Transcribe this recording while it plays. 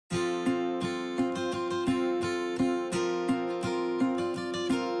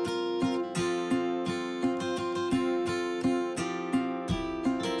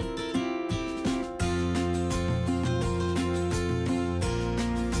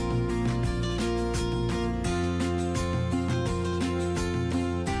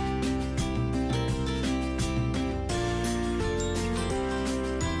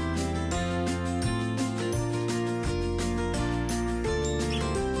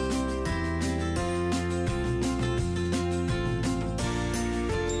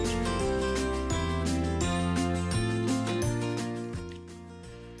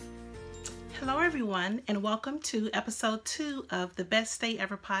everyone, and welcome to episode 2 of the Best Day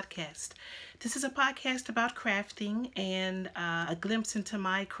Ever podcast. This is a podcast about crafting and a glimpse into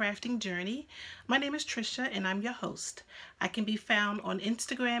my crafting journey. My name is Trisha, and I'm your host. I can be found on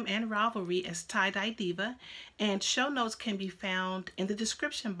Instagram and Ravelry as Tie-Dye Diva, and show notes can be found in the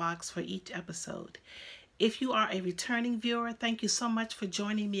description box for each episode. If you are a returning viewer, thank you so much for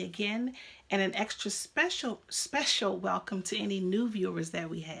joining me again, and an extra special welcome to any new viewers that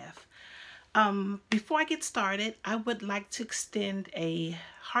we have. Before I get started, I would like to extend a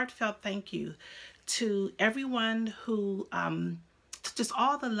heartfelt thank you to everyone who, just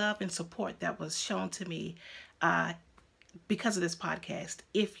all the love and support that was shown to me because of this podcast.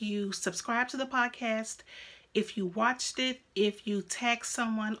 If you subscribe to the podcast, if you watched it, if you tagged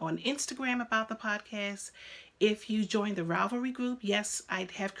someone on Instagram about the podcast, if you joined the Ravelry group, yes, I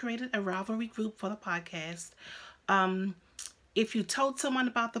have created a Ravelry group for the podcast. If you told someone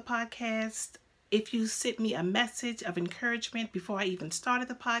about the podcast, if you sent me a message of encouragement before I even started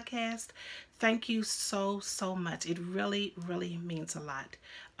the podcast, thank you so much. It really means a lot.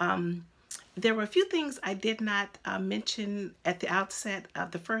 There were a few things I did not mention at the outset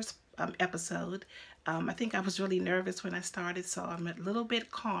of the first episode. I think I was really nervous when I started, so I'm a little bit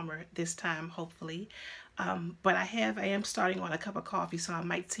calmer this time, hopefully. But I am starting on a cup of coffee, so I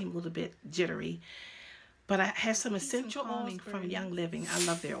might seem a little bit jittery. But I have some essential oils from Young Living. I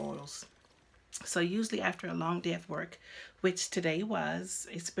love their oils. So usually after a long day at work, which today was,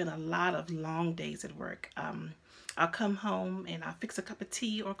 it's been a lot of long days at work. I'll come home and I'll fix a cup of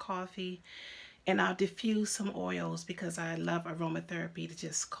tea or coffee, and I'll diffuse some oils because I love aromatherapy to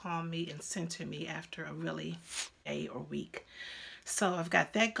just calm me and center me after a really day or week. So I've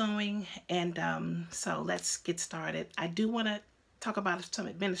got that going, and so let's get started. I do want to talk about some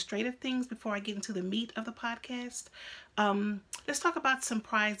administrative things before I get into the meat of the podcast. Let's talk about some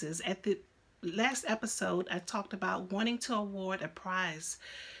prizes. At the last episode, I talked about wanting to award a prize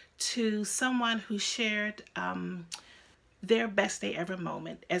to someone who shared their best day ever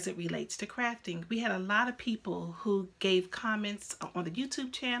moment as it relates to crafting. We had a lot of people who gave comments on the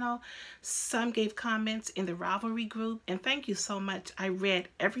YouTube channel. Some gave comments in the Ravelry group, and thank you so much. I read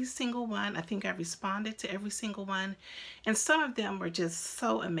every single one. I think I responded to every single one, and some of them were just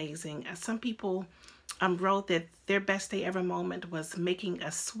so amazing. Some people wrote that their best day ever moment was making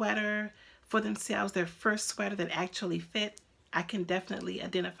a sweater for themselves, their first sweater that actually fit. I can definitely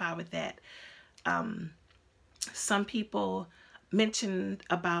identify with that. Some people mentioned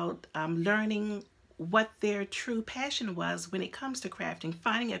about learning what their true passion was when it comes to crafting,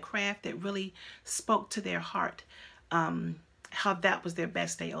 finding a craft that really spoke to their heart, how that was their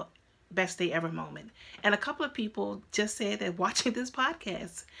best day ever moment. And a couple of people just said that watching this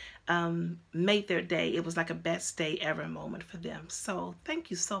podcast made their day. It was like a best day ever moment for them. So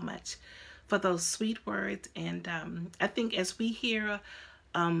thank you so much for those sweet words. And I think as we hear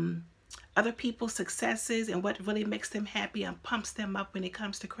other people's successes and what really makes them happy and pumps them up when it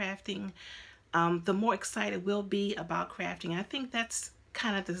comes to crafting, the more excited we'll be about crafting. I think that's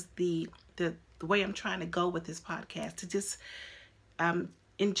kind of the way I'm trying to go with this podcast, to just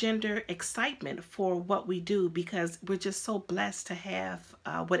engender excitement for what we do, because we're just so blessed to have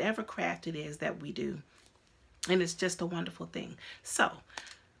whatever craft it is that we do, and it's just a wonderful thing. So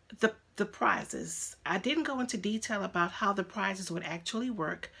the prizes, I didn't go into detail about how the prizes would actually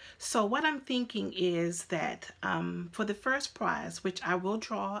work. So what I'm thinking is that for the first prize, which I will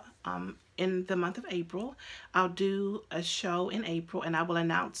draw in the month of April, I'll do a show in April, and I will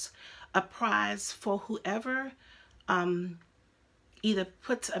announce a prize for whoever either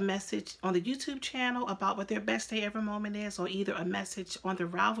puts a message on the YouTube channel about what their best day ever moment is, or either a message on the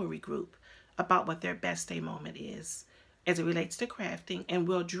Ravelry group about what their best day moment is as it relates to crafting. And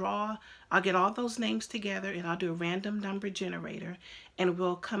I'll get all those names together, and I'll do a random number generator, and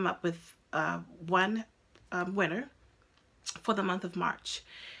we'll come up with one winner for the month of March.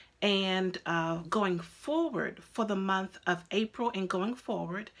 And going forward for the month of April and going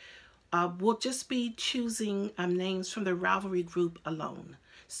forward, we'll just be choosing names from the Ravelry group alone.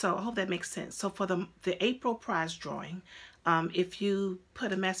 So I hope that makes sense. So for the April prize drawing, if you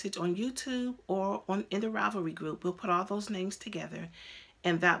put a message on YouTube or in the Ravelry group, we'll put all those names together,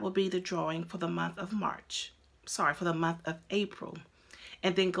 and that will be the drawing for the month of for the month of April.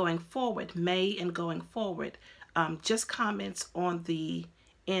 And then going forward, May and going forward, just comments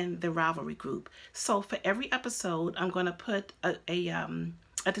in the Ravelry group. So for every episode, I'm going to put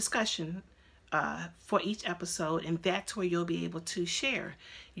a discussion for each episode, and that's where you'll be able to share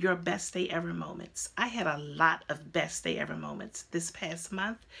your best day ever moments. I had a lot of best day ever moments this past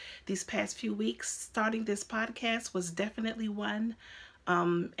month, these past few weeks. Starting this podcast was definitely one.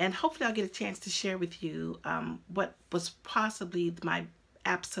 And hopefully I'll get a chance to share with you what was possibly my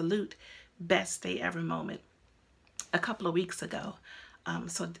absolute best day ever moment a couple of weeks ago.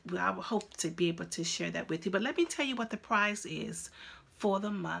 So I hope to be able to share that with you. But let me tell you what the prize is for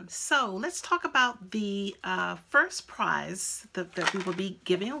the month. So let's talk about the first prize that we will be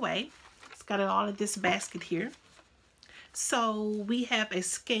giving away. It's got it all in this basket here. So we have a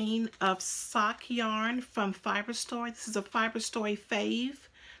skein of sock yarn from Fiber Story. This is a Fiber Story Fave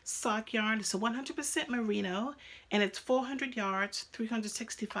sock yarn. It's a 100% merino, and it's 400 yards,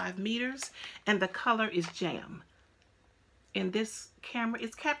 365 meters, and the color is jam. In this camera,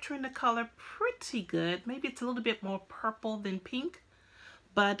 it's capturing the color pretty good. Maybe it's a little bit more purple than pink.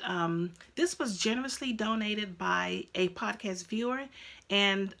 But this was generously donated by a podcast viewer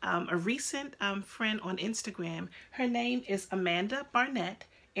and a recent friend on Instagram. Her name is Amanda Barnett,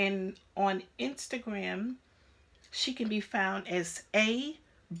 and on Instagram she can be found as A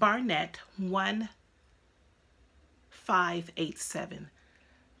Barnett 1587.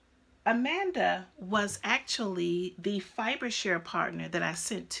 Amanda was actually the FiberShare partner that I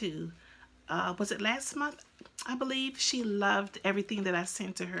sent to. Was it last month? I believe. She loved everything that I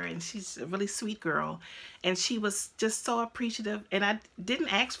sent to her, and she's a really sweet girl, and she was just so appreciative. And I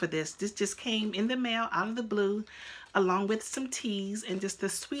didn't ask for this. This just came in the mail out of the blue, along with some teas and just the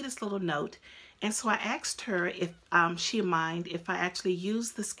sweetest little note. And so I asked her if she'd mind if I actually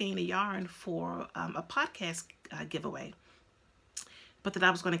used the skein of yarn for a podcast giveaway, but that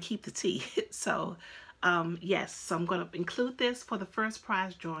I was going to keep the tea. So yes, so I'm going to include this for the first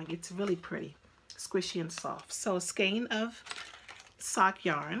prize drawing. It's really pretty, squishy and soft. So a skein of sock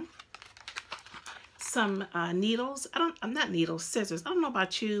yarn, some needles. I'm not needles, scissors. I don't know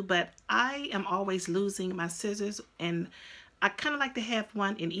about you, but I am always losing my scissors, and I kind of like to have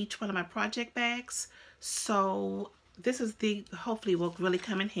one in each one of my project bags. So this is hopefully will really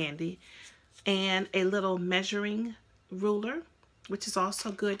come in handy. And a little measuring ruler, which is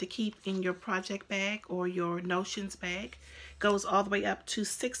also good to keep in your project bag or your notions bag. Goes all the way up to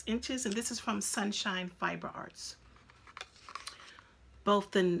 6 inches, and this is from Sunshine Fiber Arts.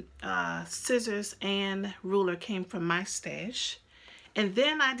 Both the scissors and ruler came from my stash. And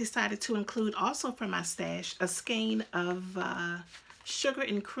then I decided to include also from my stash a skein of sugar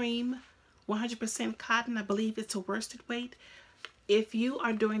and cream, 100% cotton. I believe it's a worsted weight. If you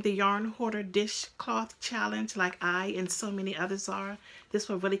are doing the Yarn Hoarder Dishcloth Challenge like I and so many others are, this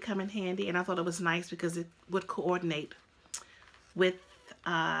will really come in handy. And I thought it was nice because it would coordinate with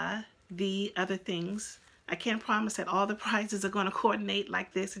the other things. I can't promise that all the prizes are going to coordinate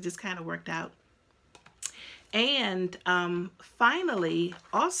like this. It just kind of worked out. And finally,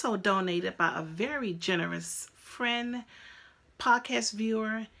 also donated by a very generous friend, podcast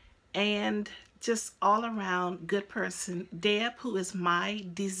viewer, and just all around good person, Deb, who is my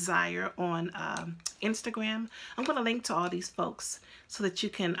desire on Instagram. I'm going to link to all these folks so that you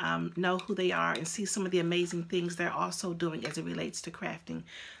can know who they are and see some of the amazing things they're also doing as it relates to crafting.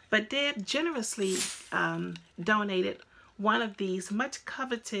 But Deb generously donated one of these much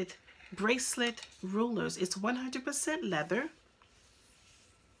coveted bracelet rulers. It's 100% leather,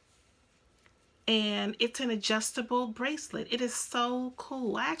 and it's an adjustable bracelet. It is so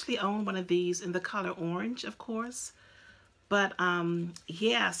cool. I actually own one of these in the color orange, of course. But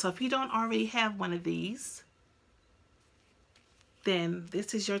yeah, so if you don't already have one of these, then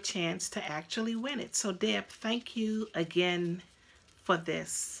this is your chance to actually win it. So Deb, thank you again for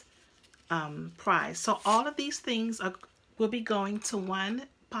this prize. So all of these things will be going to one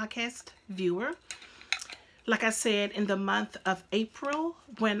podcast viewer. Like I said, in the month of April,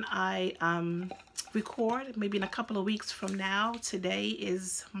 when I record, maybe in a couple of weeks from now, today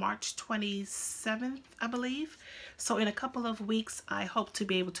is March 27th, I believe. So in a couple of weeks, I hope to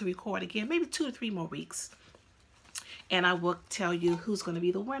be able to record again, maybe 2 or 3 more weeks. And I will tell you who's going to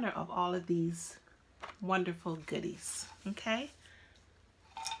be the winner of all of these wonderful goodies. Okay?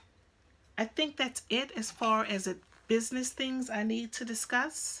 I think that's it as far as business things I need to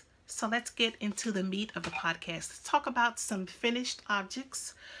discuss. So let's get into the meat of the podcast. Let's talk about some finished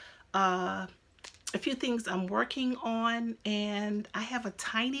objects, a few things I'm working on, and I have a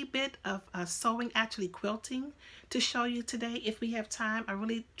tiny bit of sewing, actually quilting, to show you today if we have time. I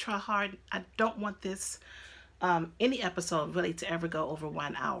really try hard. I don't want this, any episode really to ever go over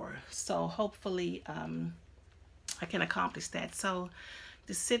 1 hour. So hopefully I can accomplish that. So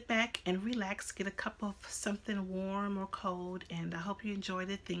just sit back and relax, get a cup of something warm or cold, and I hope you enjoy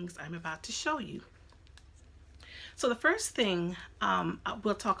the things I'm about to show you. So the first thing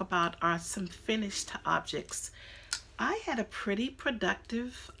we'll talk about are some finished objects. I had a pretty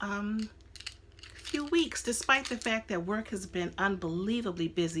productive few weeks, despite the fact that work has been unbelievably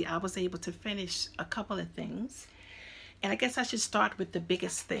busy, I was able to finish a couple of things. And I guess I should start with the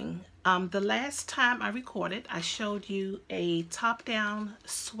biggest thing. The last time I recorded, I showed you a top-down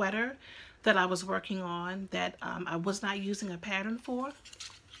sweater that I was working on that I was not using a pattern for.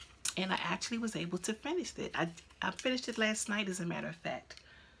 And I actually was able to finish it. I finished it last night, as a matter of fact.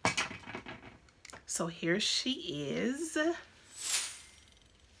 So here she is.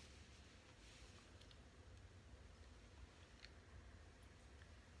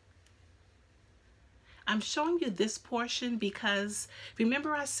 I'm showing you this portion because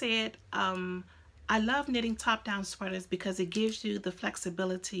remember I said I love knitting top-down sweaters because it gives you the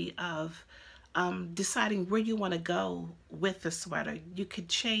flexibility of deciding where you want to go with the sweater. You could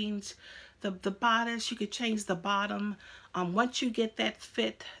change the bodice, you could change the bottom. Once you get that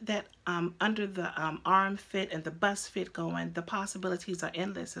fit, that under the arm fit and the bust fit going, the possibilities are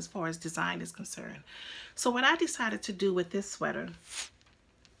endless as far as design is concerned. So what I decided to do with this sweater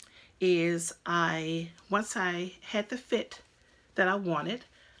is once I had the fit that I wanted,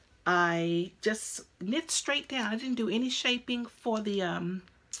 I just knit straight down. I didn't do any shaping for the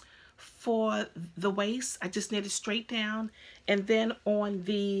waist. I just knitted straight down, and then on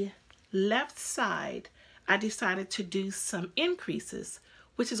the left side I decided to do some increases,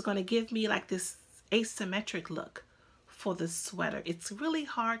 which is going to give me like this asymmetric look for the sweater. It's really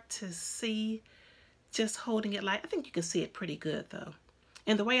hard to see just holding it like, I think you can see it pretty good though.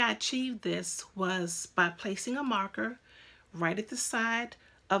 And the way I achieved this was by placing a marker right at the side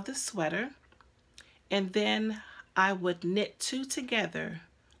of the sweater, and then I would knit two together,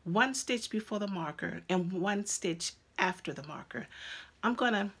 one stitch before the marker and one stitch after the marker. I'm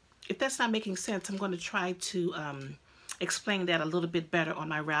gonna, if that's not making sense, I'm going to try to explain that a little bit better on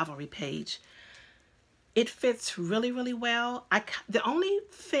my Ravelry page. It fits really, really well. The only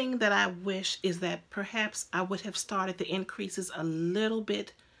thing that I wish is that perhaps I would have started the increases a little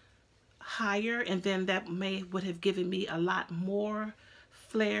bit higher, and then that would have given me a lot more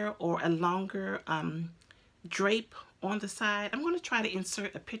flare or a longer drape on the side. I'm going to try to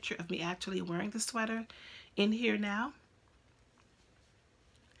insert a picture of me actually wearing the sweater in here now.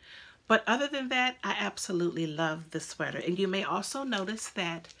 But other than that, I absolutely love the sweater. And you may also notice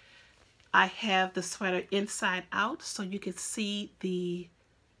that I have the sweater inside out, so you can see the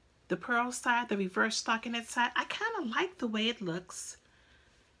purl side, the reverse stockinette side. I kind of like the way it looks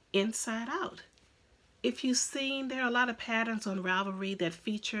inside out. If you've seen, there are a lot of patterns on Ravelry that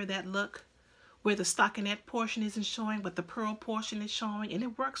feature that look where the stockinette portion isn't showing, but the purl portion is showing, and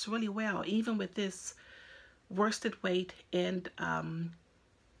it works really well, even with this worsted weight and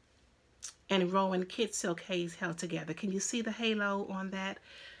Rowan kid silk haze held together. Can you see the halo on that?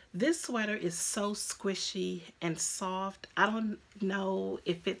 This sweater is so squishy and soft. I don't know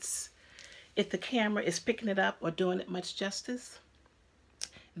if the camera is picking it up or doing it much justice.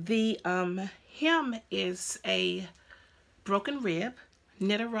 The hem is a broken rib,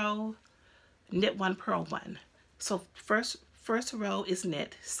 knit a row, knit one, purl one. So first row is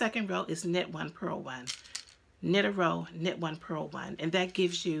knit, second row is knit one, purl one, knit a row, knit one, purl one, and that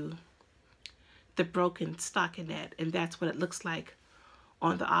gives you the broken stockinette, and that's what it looks like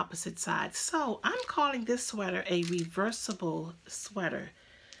on the opposite side. So I'm calling this sweater a reversible sweater.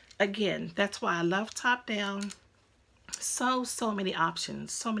 Again, that's why I love top down. So many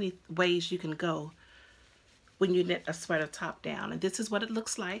options, so many ways you can go when you knit a sweater top down. And this is what it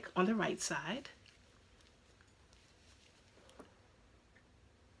looks like on the right side.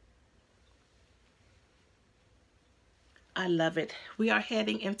 I love it. We are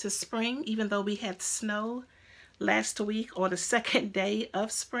heading into spring, even though we had snow last week on the second day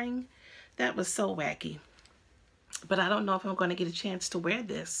of spring. That was so wacky. But I don't know if I'm going to get a chance to wear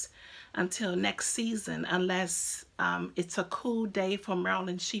this until next season, unless it's a cool day for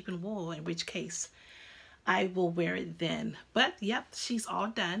Maryland sheep and wool, in which case I will wear it then. But yep, she's all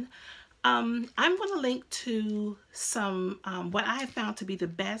done. I'm going to link to some what I have found to be the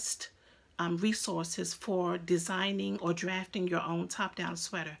best resources for designing or drafting your own top-down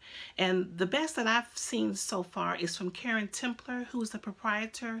sweater. And the best that I've seen so far is from Karen Templer, who's the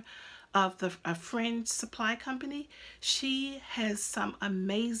proprietor of the Fringe Supply Company. She has some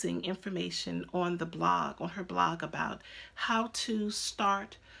amazing information on the blog, on her blog, about how to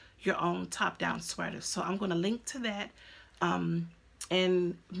start your own top-down sweater. So I'm going to link to that.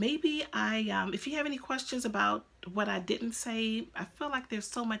 And maybe if you have any questions about what I didn't say, I feel like there's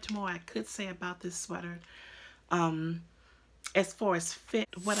so much more I could say about this sweater. As far as fit,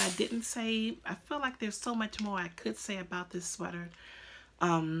 what I didn't say, I feel like there's so much more I could say about this sweater.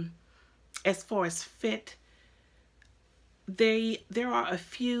 As far as fit, There are a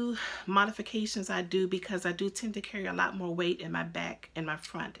few modifications I do because I do tend to carry a lot more weight in my back and my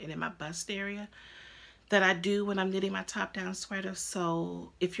front and in my bust area that I do when I'm knitting my top down sweater.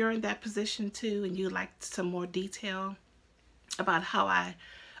 So if you're in that position too and you like some more detail about how I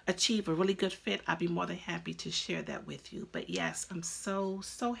achieve a really good fit, I'd be more than happy to share that with you. But yes, I'm so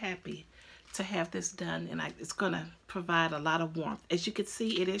happy to have this done, and it's gonna provide a lot of warmth. As you can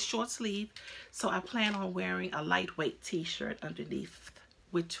see, it is short sleeve, so I plan on wearing a lightweight t-shirt underneath,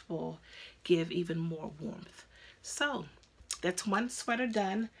 which will give even more warmth. So that's one sweater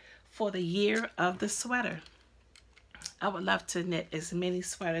done for the year of the sweater. I would love to knit as many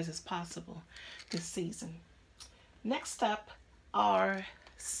sweaters as possible this season. Next up are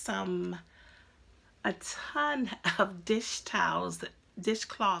a ton of dish towels,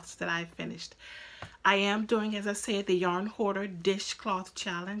 dishcloths that I finished. I am doing, as I said, the Yarn Hoarder Dishcloth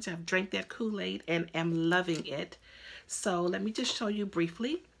Challenge. I've drank that Kool-Aid and am loving it. So let me just show you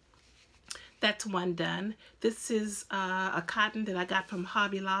briefly. That's one done. This is a cotton that I got from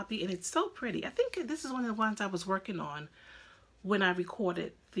Hobby Lobby, and it's so pretty. I think this is one of the ones I was working on when I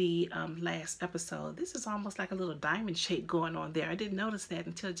recorded the last episode. This is almost like a little diamond shape going on there. I didn't notice that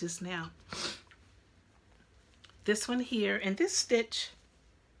until just now. This one here, and this stitch,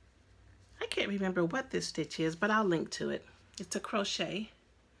 I can't remember what this stitch is, but I'll link to it. It's a crochet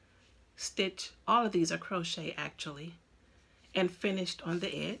stitch. All of these are crochet actually, and finished on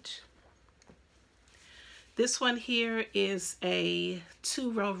the edge. This one here is a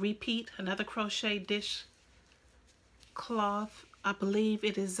 2-row repeat, another crochet dish cloth. I believe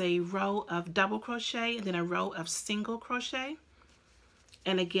it is a row of double crochet and then a row of single crochet,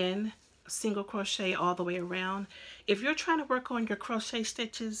 and again single crochet all the way around. If you're trying to work on your crochet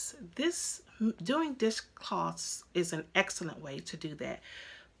stitches, doing dishcloths is an excellent way to do that.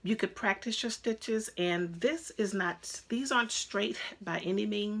 You could practice your stitches, and these aren't straight by any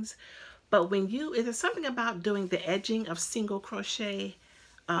means, but it is something about doing the edging of single crochet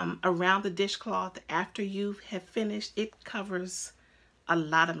around the dishcloth after you have finished. It covers a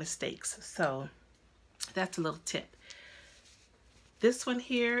lot of mistakes, so that's a little tip. This one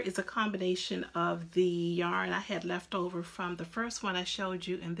here is a combination of the yarn I had left over from the first one I showed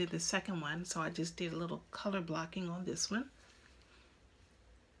you and then the second one, so I just did a little color blocking on this one.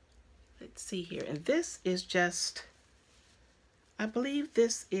 Let's see here, and this is just, I believe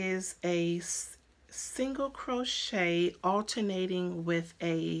this is a single crochet alternating with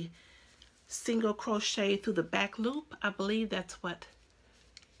a single crochet through the back loop. I believe that's what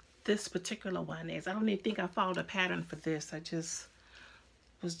this particular one is. I don't even think I followed a pattern for this. I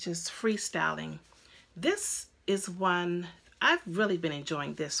was just freestyling. This is one, I've really been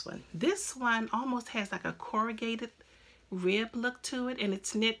enjoying this one. This one almost has like a corrugated rib look to it, and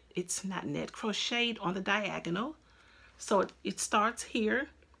it's crocheted on the diagonal. So it starts here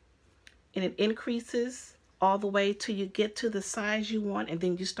and it increases all the way till you get to the size you want, and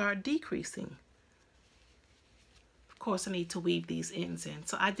then you start decreasing. Of course, I need to weave these ends in.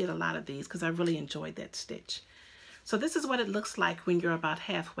 So I did a lot of these because I really enjoyed that stitch. So this is what it looks like when you're about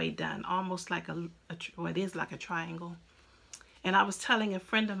halfway done, almost like well, it is like a triangle. And I was telling a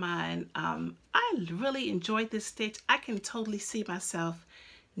friend of mine, I really enjoyed this stitch. I can totally see myself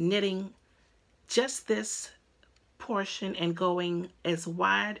knitting just this portion and going as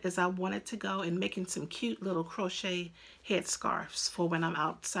wide as I want it to go, and making some cute little crochet headscarves for when I'm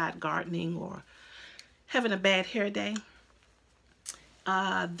outside gardening or having a bad hair day.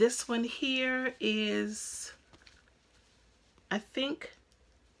 This one here is, I'm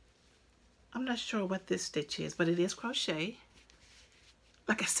not sure what this stitch is, but it is crochet.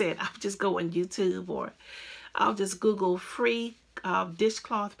 Like I said, I'll just go on YouTube, or I'll just Google free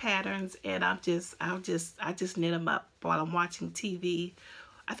dishcloth patterns, and I just knit them up while I'm watching TV.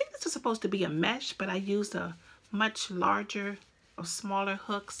 I think this is supposed to be a mesh, but I used a much larger or smaller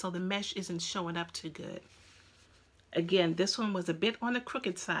hook, so the mesh isn't showing up too good. Again, this one was a bit on the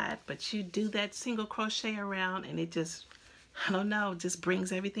crooked side, but you do that single crochet around and it just, I don't know, just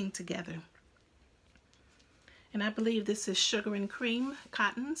brings everything together. And I believe this is Sugar and Cream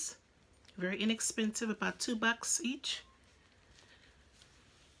cottons. Very inexpensive, about $2 each.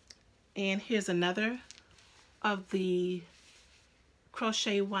 And here's another of the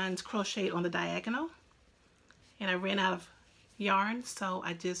crochet ones crocheted on the diagonal. And I ran out of yarn, so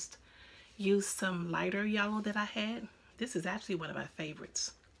I just used some lighter yellow that I had. This is actually one of my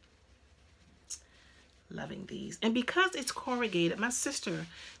favorites. Loving these. And because it's corrugated, my sister,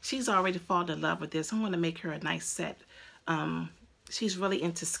 she's already fallen in love with this. I want to make her a nice set. She's really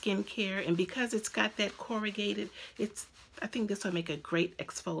into skincare, and because it's got that corrugated, I think this will make a great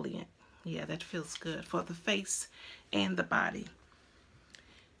exfoliant. Yeah, that feels good for the face and the body.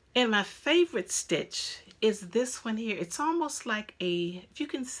 And my favorite stitch is this one here. It's almost like a, if you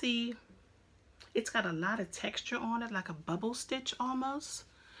can see, it's got a lot of texture on it, like a bubble stitch almost.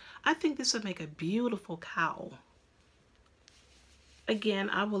 I think this would make a beautiful cowl. Again,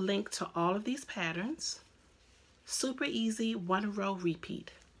 I will link to all of these patterns. Super easy, 1-row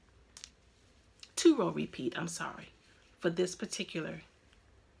repeat. 2-row repeat, I'm sorry, for this particular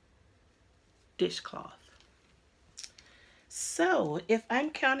dishcloth. So, if I'm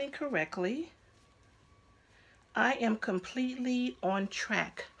counting correctly, I am completely on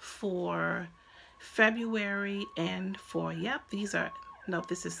track for February and for, yep, these are, no,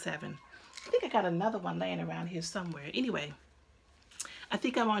 this is 7. I think I got another one laying around here somewhere. Anyway, I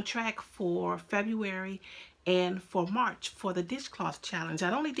think I'm on track for February and for March for the dishcloth challenge.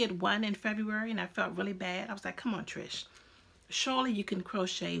 I only did one in February and I felt really bad. I was like, come on, Trish. Surely you can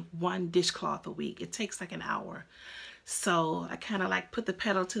crochet 1 dishcloth a week. It takes like an hour. So I kind of like put the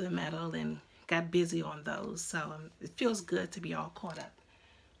pedal to the metal and got busy on those. So it feels good to be all caught up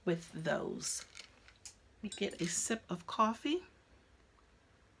with those. We get a sip of coffee.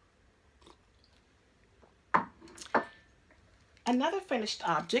 Another finished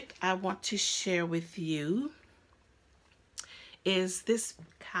object I want to share with you is this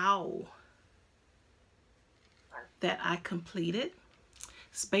cowl that I completed.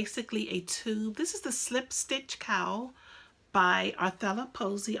 It's basically a tube. This is the slip stitch cowl by Arthella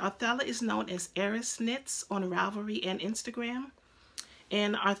Posey. Arthella is known as Eris Knits on Ravelry and Instagram.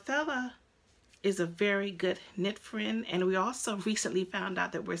 And Arthella is a very good knit friend. And we also recently found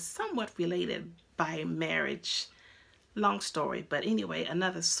out that we're somewhat related by marriage. Long story, but anyway,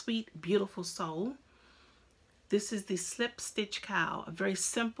 another sweet, beautiful soul. This is the slip stitch cowl, a very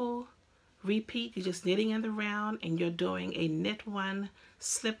simple repeat. You're just knitting in the round and you're doing a knit 1,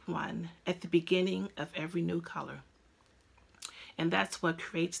 slip 1 at the beginning of every new color. And that's what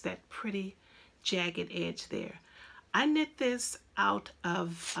creates that pretty jagged edge there. I knit this out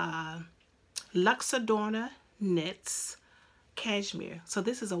of Luxadorna Knits cashmere. So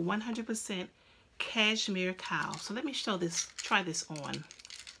this is a 100% cashmere cowl. So let me show this, try this on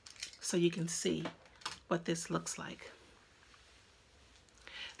so you can see what this looks like.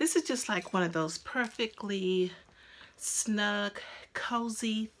 This is just like one of those perfectly snug,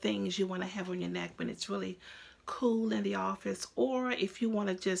 cozy things you want to have on your neck when it's really cool in the office, or if you want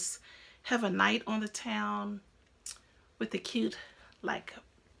to just have a night on the town with a cute like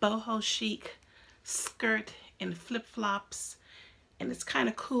boho chic skirt and flip-flops, and it's kind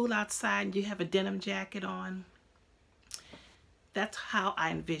of cool outside and you have a denim jacket on. That's how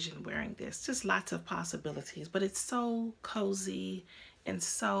I envision wearing this. Just lots of possibilities, but it's so cozy and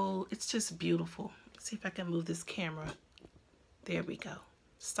so, it's just beautiful. Let's see if I can move this camera. There we go.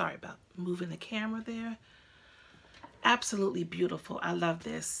 Sorry about moving the camera there. Absolutely beautiful. I love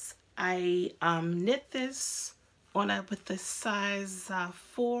this. I knit this on with the size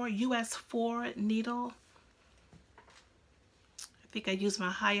 4, US 4 needle. I think I use my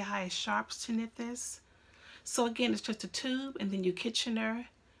higher sharps to knit this. So again, it's just a tube and then you Kitchener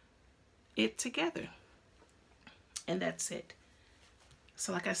it together. And that's it.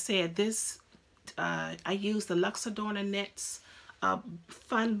 So like I said, this, I use the Luxadorna Knits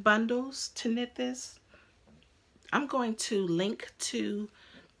fun bundles to knit this. I'm going to link to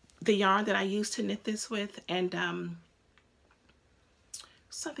the yarn that I used to knit this with, and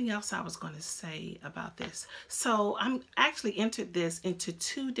something else I was going to say about this. So I'm actually entered this into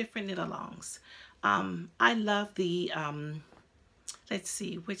 2 different knit-alongs. I love the, let's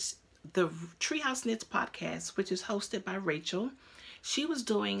see, the Treehouse Knits podcast, which is hosted by Rachel. She was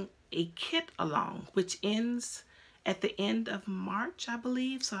doing a kit along, which ends at the end of March, I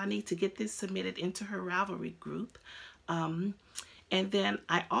believe. So I need to get this submitted into her Ravelry group. And then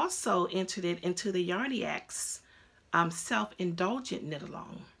I also entered it into the Yarniacs self-indulgent knit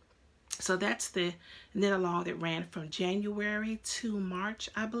along. So that's the knit along that ran from January to March,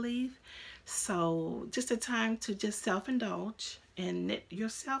 I believe. So just a time to just self-indulge and knit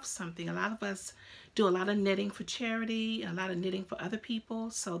yourself something. A lot of us do a lot of knitting for charity, a lot of knitting for other people.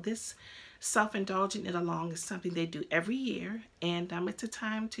 So this self-indulgent knit along is something they do every year, and it's a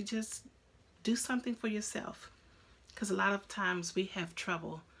time to just do something for yourself, because a lot of times we have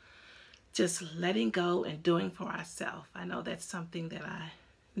trouble just letting go and doing for ourselves. I know that's something that I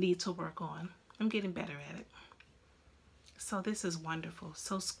need to work on. I'm getting better at it. So this is wonderful,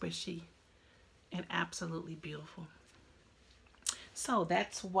 so squishy and absolutely beautiful. So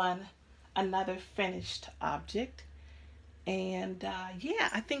that's another finished object. And yeah,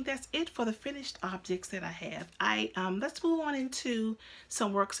 I think that's it for the finished objects that I have. Let's move on into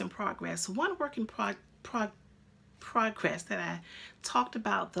some works in progress. One work in progress that I talked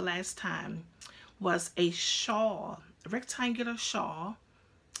about the last time was a shawl, a rectangular shawl,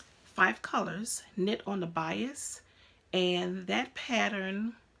 5 colors, knit on the bias, and that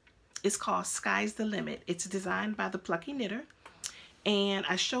pattern is called Sky's the Limit. It's designed by the Plucky Knitter, and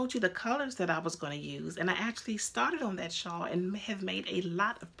I showed you the colors that I was going to use, and I actually started on that shawl and have made a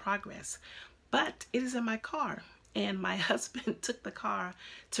lot of progress, but it is in my car, and my husband took the car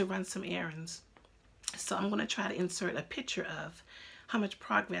to run some errands. So I'm going to try to insert a picture of how much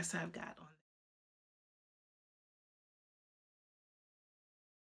progress I've got on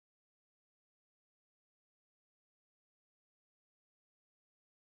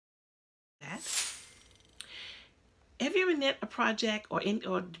that. Have you ever knit a project or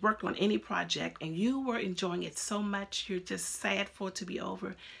worked on any project and you were enjoying it so much you're just sad for it to be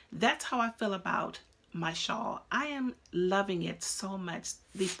over? That's how I feel about my shawl. I am loving it so much.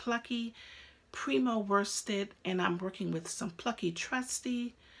 The Plucky Primo worsted, and I'm working with some Plucky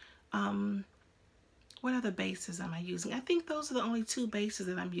Trusty. What other bases am I using? I think those are the only 2 bases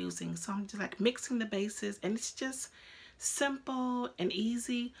that I'm using. So I'm just like mixing the bases, and it's just simple and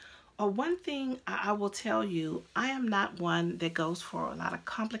easy. One thing I will tell you, I am not one that goes for a lot of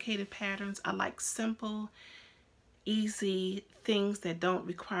complicated patterns. I like simple, easy things that don't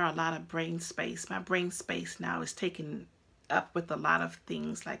require a lot of brain space. My brain space now is taken up with a lot of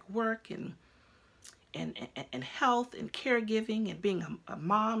things like work and health and caregiving and being a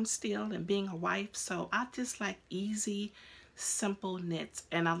mom still and being a wife. So I just like easy, simple knits,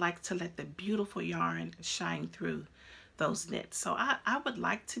 and I like to let the beautiful yarn shine through those knits. So I would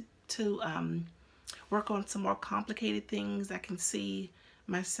like to work on some more complicated things. I can see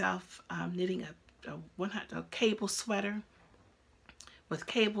myself knitting a cable sweater with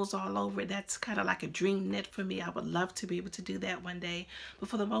cables all over it. That's kind of like a dream knit for me. I would love to be able to do that one day. But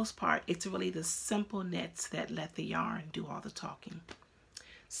for the most part, it's really the simple knits that let the yarn do all the talking.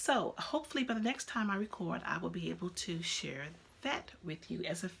 So hopefully by the next time I record, I will be able to share that with you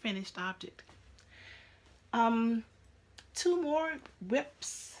as a finished object. 2 more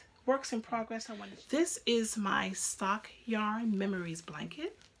works in progress I wanted. This is my stock yarn memories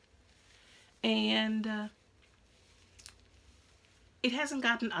blanket, and it hasn't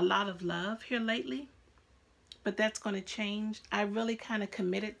gotten a lot of love here lately, but that's going to change. I really kind of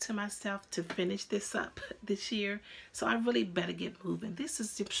committed to myself to finish this up this year, so I really better get moving. This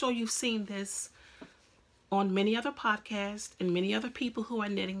is, I'm sure you've seen this on many other podcasts and many other people who are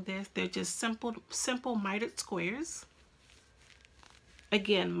knitting this. They're just simple mitered squares.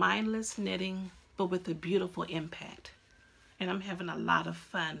 Again, mindless knitting, but with a beautiful impact. And I'm having a lot of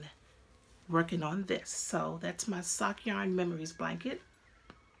fun working on this. So that's my sock yarn memories blanket.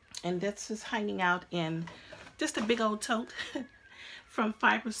 And this is hanging out in just a big old tote from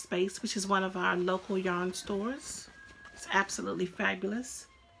Fiber Space, which is one of our local yarn stores. It's absolutely fabulous.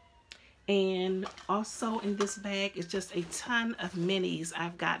 And also in this bag is just a ton of minis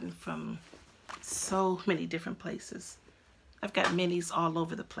I've gotten from so many different places. I've got minis all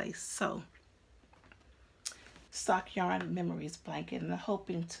over the place. So, sock yarn memories blanket, and I'm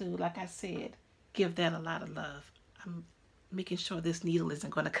hoping to, like I said, give that a lot of love. I'm making sure this needle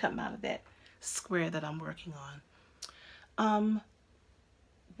isn't going to come out of that square that I'm working on.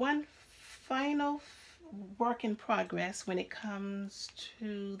 One final work in progress when it comes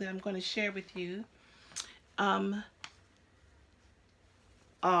to that I'm going to share with you are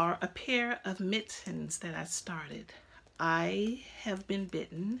a pair of mittens that I started. I have been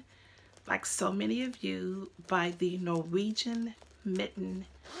bitten, like so many of you, by the Norwegian mitten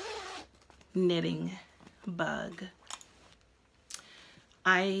knitting bug.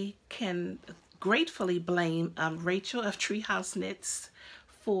 I can gratefully blame Rachel of Treehouse Knits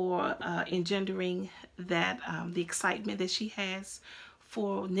for engendering that the excitement that she has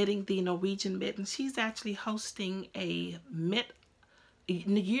for knitting the Norwegian mitten. She's actually hosting a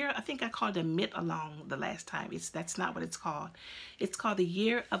I think I called it a mitt along the last time. That's not what it's called. It's called the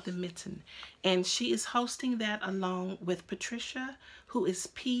Year of the Mitten, and she is hosting that along with Patricia, who is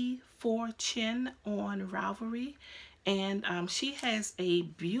P4 Chin on Ravelry, and she has a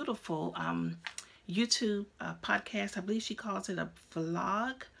beautiful YouTube podcast. I believe she calls it a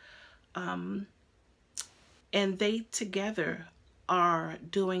vlog, and they together are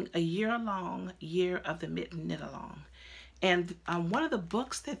doing a year-long Year of the Mitten knit along. And one of the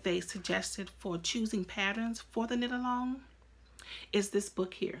books that they suggested for choosing patterns for the knit along is this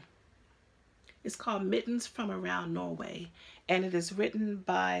book here. It's called Mittens from Around Norway, and it is written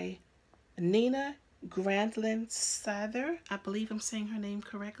by Nina Grandlin Sather. I believe I'm saying her name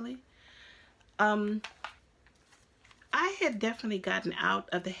correctly. Um, I had definitely gotten out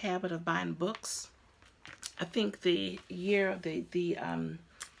of the habit of buying books. I think the year of the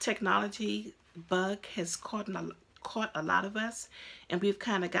technology bug has caught a lot of us, and we've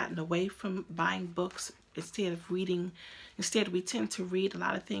kind of gotten away from buying books instead of reading. Instead, we tend to read a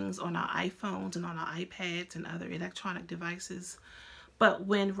lot of things on our iPhones and on our iPads and other electronic devices. But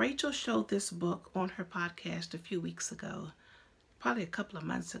when Rachel showed this book on her podcast a few weeks ago, probably a couple of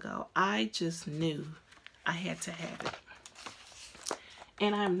months ago, I just knew I had to have it.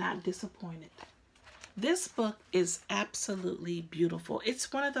 And I'm not disappointed. This book is absolutely beautiful.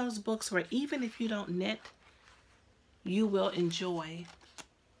 It's one of those books where even if you don't knit, you will enjoy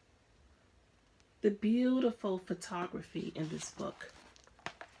the beautiful photography in this book.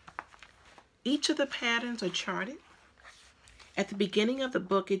 Each of the patterns are charted. At the beginning of the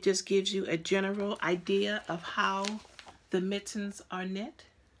book, it just gives you a general idea of how the mittens are knit.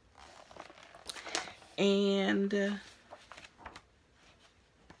 And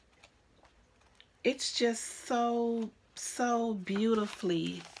it's just so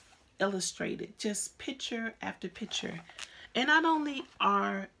beautifully illustrated, just picture after picture. And not only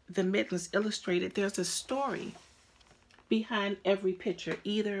are the mittens illustrated, there's a story behind every picture,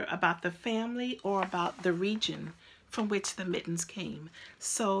 either about the family or about the region from which the mittens came.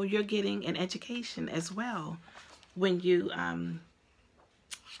 So you're getting an education as well when you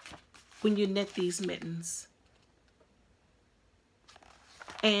knit these mittens.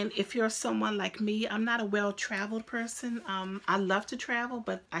 And if you're someone like me, I'm not a well-traveled person. I love to travel,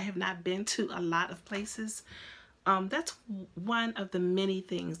 but I have not been to a lot of places. That's one of the many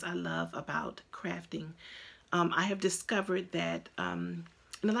things I love about crafting. I have discovered that in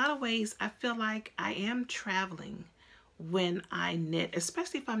a lot of ways, I feel like I am traveling when I knit,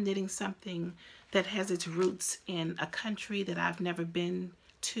 especially if I'm knitting something that has its roots in a country that I've never been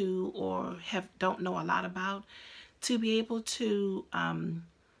to or don't know a lot about. To be able to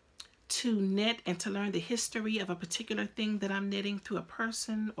knit and to learn the history of a particular thing that I'm knitting through a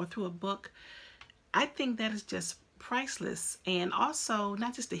person or through a book, I think that is just priceless. And also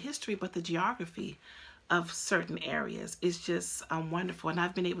not just the history, but the geography of certain areas is just wonderful. And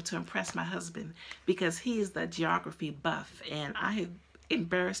I've been able to impress my husband because he is the geography buff, and I have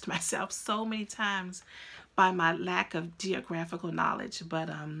embarrassed myself so many times by my lack of geographical knowledge. But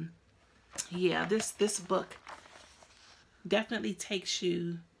yeah, this book definitely takes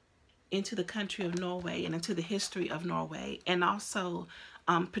you into the country of Norway and into the history of Norway. And also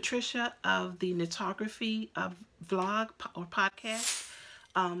Patricia of the Knitography vlog or podcast,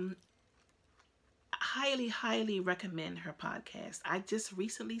 highly recommend her podcast. I just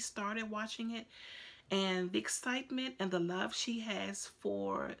recently started watching it, and the excitement and the love she has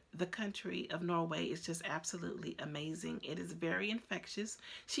for the country of Norway is just absolutely amazing. It is very infectious.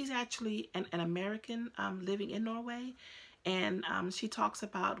 She's actually an American living in Norway, and she talks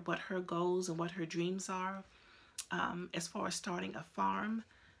about what her goals and what her dreams are as far as starting a farm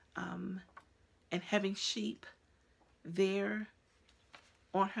and having sheep there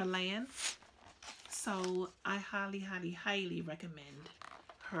on her land. So I highly recommend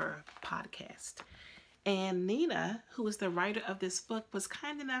her podcast. And Nina, who is the writer of this book, was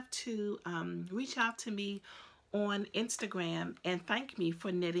kind enough to reach out to me on Instagram and thank me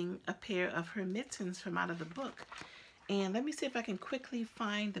for knitting a pair of her mittens from out of the book. And let me see if I can quickly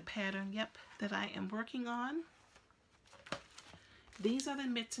find the pattern, that I am working on. These are the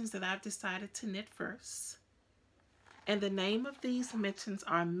mittens that I've decided to knit first. And the name of these mittens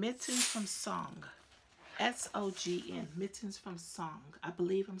are Mittens from Song. S-O-G-N, Mittens from Song. I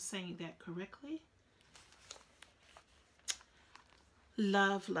believe I'm saying that correctly.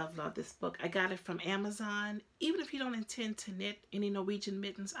 Love this book. I got it from Amazon. Even if you don't intend to knit any Norwegian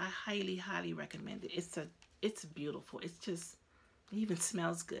mittens, I highly recommend it. It's beautiful. It even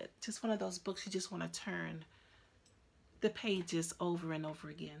smells good. Just one of those books you just want to turn the pages over and over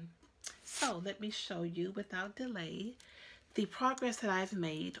again. So let me show you without delay the progress that I've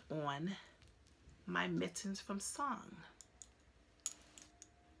made on my Mittens from Song.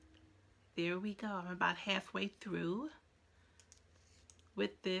 There we go. I'm about halfway through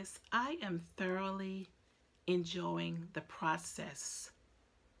with this. I am thoroughly enjoying the process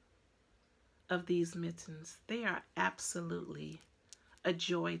of these mittens. They are absolutely a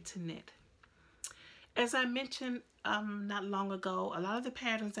joy to knit. As I mentioned not long ago, a lot of the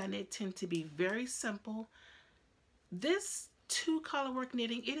patterns I knit tend to be very simple. This two-color work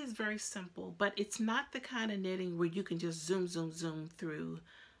knitting, it is very simple, but it's not the kind of knitting where you can just zoom through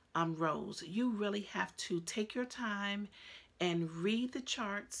rows. You really have to take your time and read the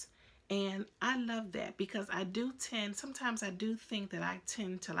charts And I love that because sometimes I do think that I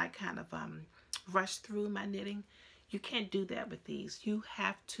tend to like kind of rush through my knitting. You can't do that with these. You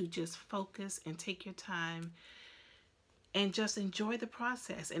have to just focus and take your time and just enjoy the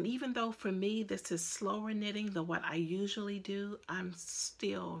process. And even though for me this is slower knitting than what I usually do, I'm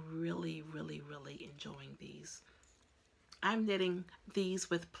still really, really, really enjoying these. I'm knitting these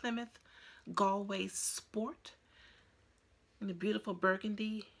with Plymouth Galway Sport in the beautiful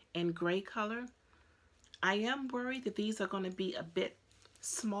burgundy and gray color. I am worried that these are going to be a bit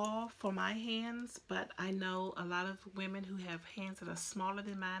small for my hands, but I know a lot of women who have hands that are smaller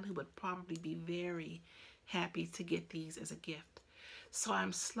than mine who would probably be very happy to get these as a gift. So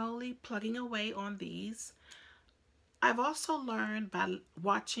I'm slowly plugging away on these. I've also learned by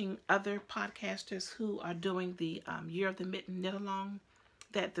watching other podcasters who are doing the Year of the Mitten knit along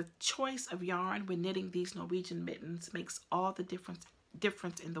that the choice of yarn when knitting these Norwegian mittens makes all the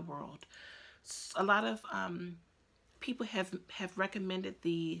difference in the world. A lot of people have recommended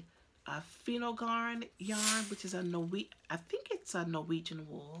the Finogarn yarn, which is I think it's a Norwegian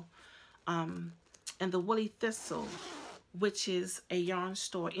wool, and the Woolly Thistle, which is a yarn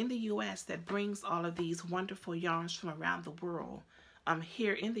store in the U.S. that brings all of these wonderful yarns from around the world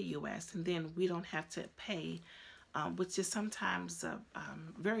here in the U.S. and then we don't have to pay, which is sometimes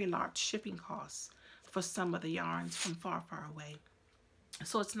very large shipping costs for some of the yarns from far, far away.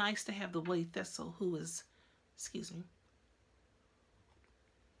 So it's nice to have the Woolly Thistle who is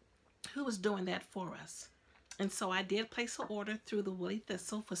doing that for us. And so I did place an order through the Woolly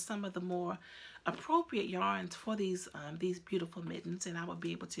Thistle for some of the more appropriate yarns for these beautiful mittens, and I will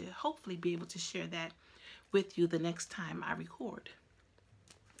be able to hopefully be able to share that with you the next time I record.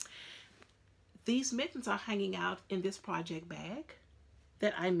 These mittens are hanging out in this project bag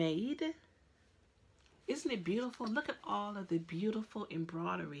that I made. Isn't it beautiful? Look at all of the beautiful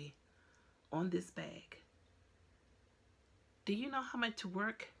embroidery on this bag. Do you know how much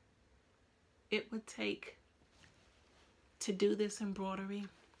work it would take to do this embroidery?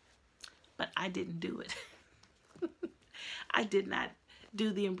 But I didn't do it. I did not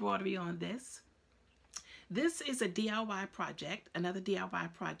do the embroidery on this. This is a DIY project, another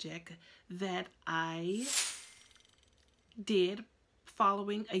DIY project that I did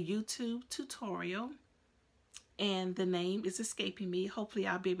following a YouTube tutorial, and the name is escaping me. Hopefully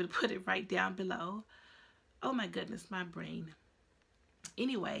I'll be able to put it right down below. Oh my goodness, my brain.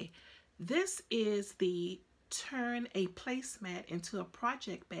 Anyway, this is the Turn a Placemat into a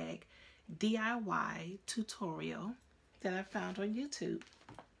Project Bag DIY tutorial that I found on YouTube.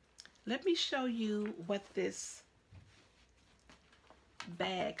 Let me show you what this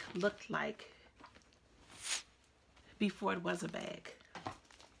bag looked like before it was a bag.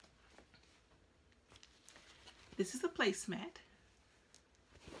 This is a placemat.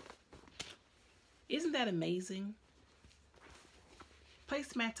 Isn't that amazing?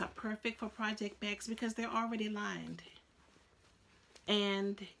 Placemats are perfect for project bags because they're already lined.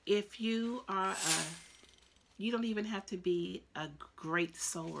 And if you are you don't even have to be a great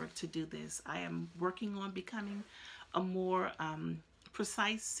sewer to do this. I am working on becoming a more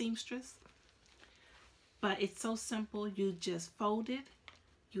precise seamstress. But it's so simple. You just fold it,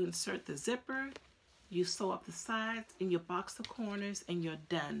 you insert the zipper, you sew up the sides, and you box the corners, and you're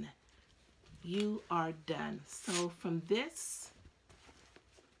done. You are done. So from this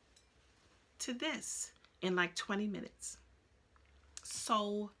to this in like 20 minutes.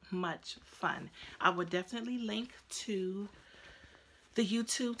 So much fun. I will definitely link to the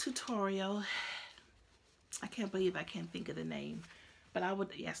YouTube tutorial. I can't believe I can't think of the name, but I would,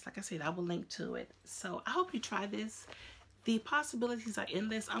 yes, like I said, I will link to it. So I hope you try this. The possibilities are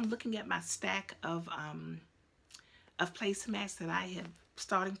endless. I'm looking at my stack of placemats that I have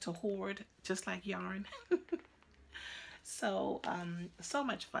starting to hoard, just like yarn. So so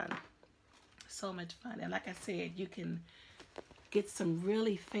much fun. So much fun. And like I said, you can get some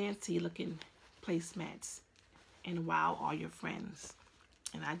really fancy looking placemats and wow all your friends.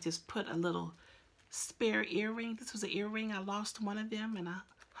 And I just put a little spare earring. This was an earring. I lost one of them and I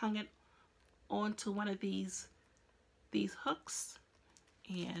hung it onto one of these hooks,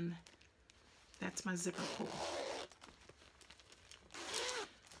 and that's my zipper pull.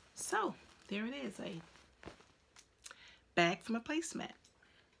 So there it is, a bag from a placemat.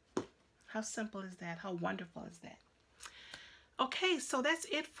 How simple is that? How wonderful is that? Okay, so that's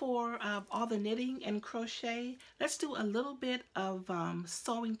it for all the knitting and crochet. Let's do a little bit of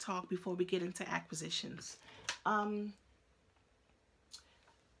sewing talk before we get into acquisitions.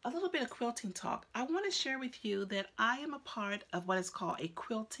 A little bit of quilting talk. I want to share with you that I am a part of what is called a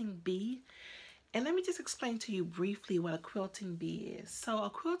quilting bee. And let me just explain to you briefly what a quilting bee is. So a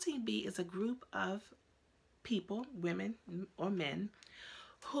quilting bee is a group of people, women or men,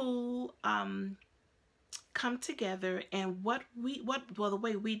 who come together, and the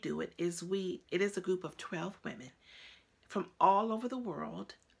way we do it is it is a group of 12 women from all over the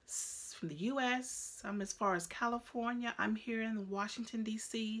world, from the U.S. As far as California. I'm here in Washington,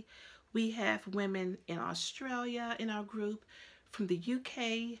 D.C. We have women in Australia in our group, from the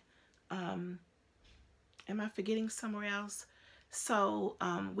UK. Am I forgetting somewhere else? So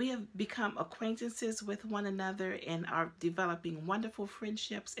we have become acquaintances with one another and are developing wonderful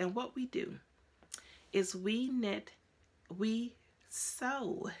friendships. And what we do is we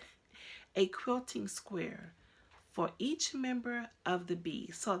sew a quilting square for each member of the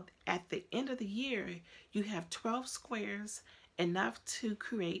bee. So at the end of the year, you have 12 squares, enough to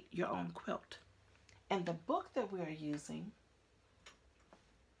create your own quilt. And the book that we are using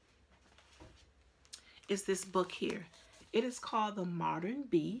is this book here. It is called The Modern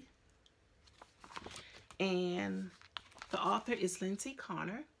Bee, and the author is Lindsay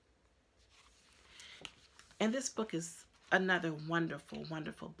Connor. And this book is another wonderful,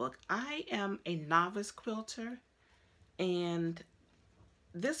 wonderful book. I am a novice quilter, and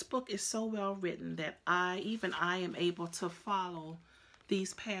this book is so well written that even I am able to follow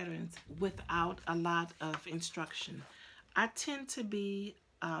these patterns without a lot of instruction. I tend to be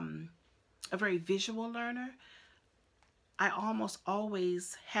a very visual learner. I almost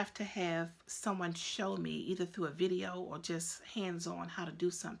always have to have someone show me, either through a video or just hands-on, how to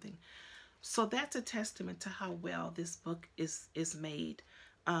do something. So that's a testament to how well this book is made.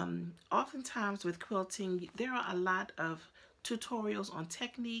 Oftentimes with quilting, there are a lot of tutorials on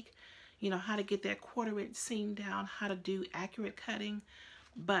technique, how to get that 1/4 inch seam down, how to do accurate cutting,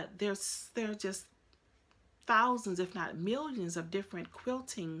 but there are just thousands, if not millions, of different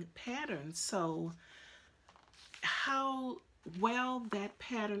quilting patterns. So how well that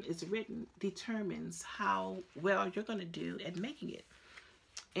pattern is written determines how well you're going to do at making it.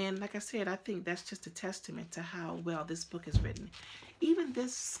 And like I said, I think that's just a testament to how well this book is written. Even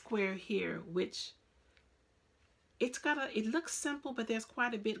this square here, which it looks simple, but there's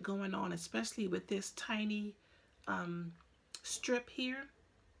quite a bit going on, especially with this tiny strip here,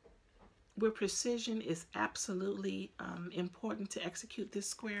 where precision is absolutely important to execute this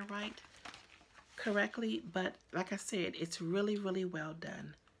square correctly. But like I said, it's really, really well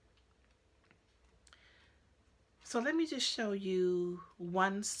done. So let me just show you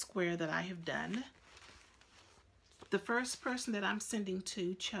one square that I have done. The first person that I'm sending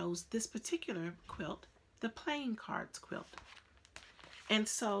to chose this particular quilt, the plain cards quilt. And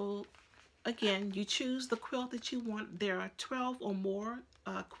so again, you choose the quilt that you want. There are 12 or more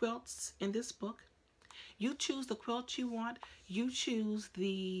quilts in this book. You choose the quilt you want. You choose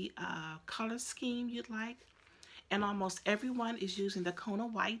the color scheme you'd like. And almost everyone is using the Kona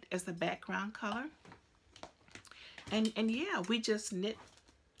white as the background color. And yeah, we just knit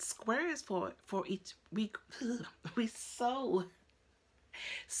squares for each week. We sew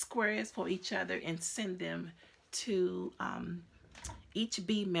squares for each other and send them to each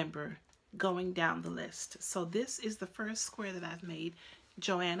bee member going down the list. So this is the first square that I've made.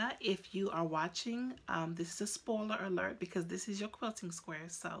 Joanna, if you are watching, this is a spoiler alert because this is your quilting square.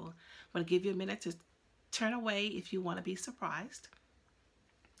 So I'm going to give you a minute to turn away if you want to be surprised.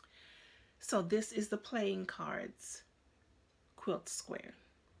 So this is the playing cards quilt square.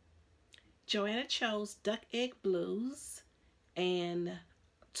 Joanna chose duck egg blues and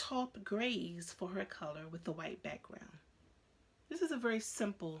taupe grays for her color with the white background. This is a very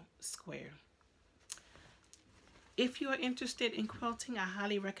simple square. If you are interested in quilting, I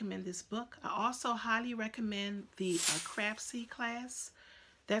highly recommend this book. I also highly recommend the Craftsy class.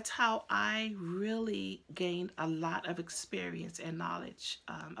 That's how I really gained a lot of experience and knowledge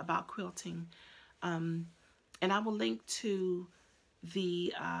about quilting. And I will link to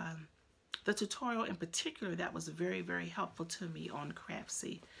the tutorial in particular that was very, very helpful to me on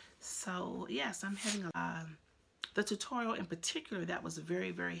Craftsy. So yes, I'm having the tutorial in particular that was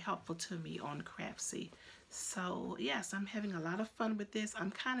very, very helpful to me on Craftsy. So yes, I'm having a lot of fun with this.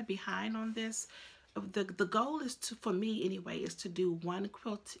 I'm kind of behind on this. The goal is for me anyway, is to do one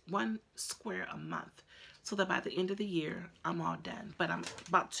square a month, so that by the end of the year I'm all done. But I'm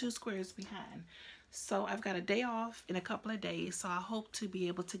about 2 squares behind. So I've got a day off in a couple of days, so I hope to be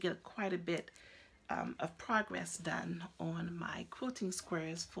able to get quite a bit of progress done on my quilting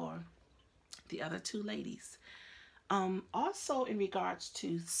squares for the other 2 ladies. Also in regards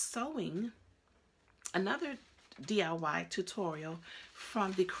to sewing, another DIY tutorial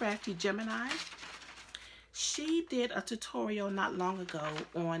from the Crafty Gemini. She did a tutorial not long ago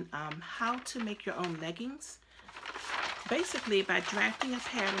on how to make your own leggings. Basically, by drafting a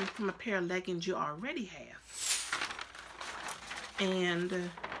pattern from a pair of leggings you already have.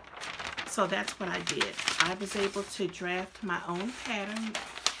 And so that's what I did. I was able to draft my own pattern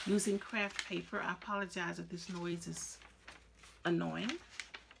using craft paper. I apologize if this noise is annoying.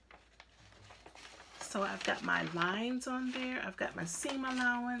 So I've got my lines on there. I've got my seam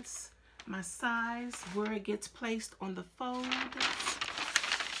allowance, my size, where it gets placed on the fold.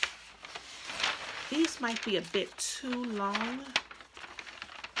 These might be a bit too long,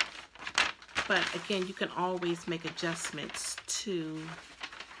 but again, you can always make adjustments to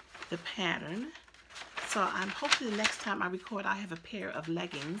the pattern. So I'm hoping the next time I record, I have a pair of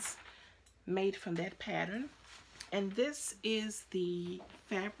leggings made from that pattern. And this is the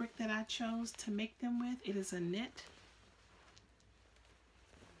fabric that I chose to make them with. It is a knit.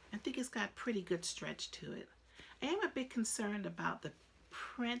 I think it's got pretty good stretch to it. I am a bit concerned about the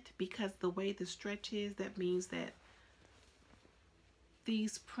print because the way the stretch is, that means that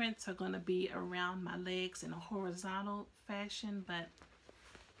these prints are going to be around my legs in a horizontal fashion, but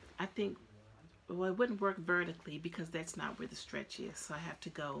I think, well, it wouldn't work vertically because that's not where the stretch is, so I have to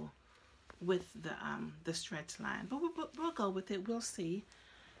go with the stretch line. But we'll go with it. We'll see.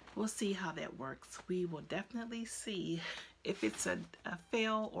 We'll see how that works. We will definitely see if it's a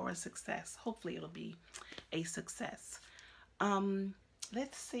fail or a success. Hopefully it'll be a success.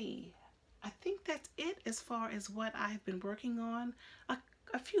 Let's see. I think that's it as far as what I've been working on.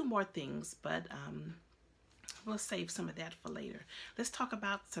 A few more things, but we'll save some of that for later. Let's talk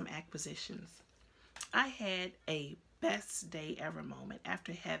about some acquisitions. I had a best day ever moment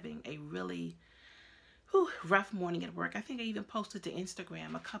after having a really rough morning at work. I think I even posted to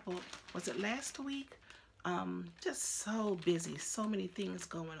Instagram a couple, was it last week? Just so busy, so many things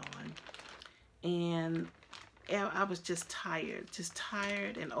going on. And I was just tired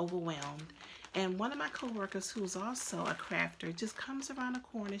and overwhelmed. And one of my coworkers, who's also a crafter, just comes around the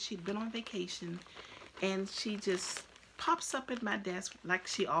corner. She'd been on vacation, and she just pops up at my desk like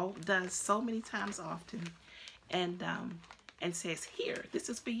she all does so many times often, and says, "Here, this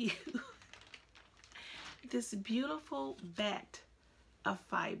is for you." This beautiful bat of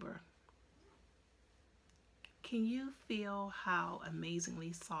fiber. Can you feel how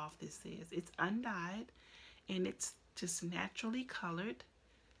amazingly soft this is? It's undyed, and it's just naturally colored.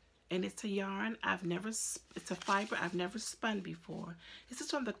 And it's a yarn it's a fiber I've never spun before. This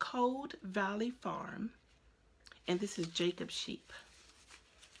is from the Cold Valley Farm, and this is Jacob sheep.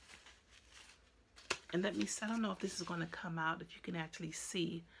 And I don't know if this is going to come out, if you can actually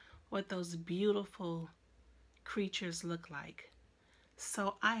see what those beautiful creatures look like.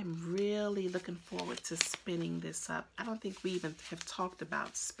 So I'm really looking forward to spinning this up. I don't think we even have talked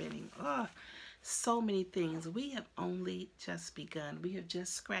about spinning. So many things. We have only just begun. We have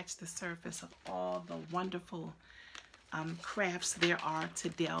just scratched the surface of all the wonderful crafts there are to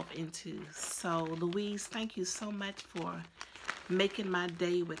delve into. So Louise, thank you so much for making my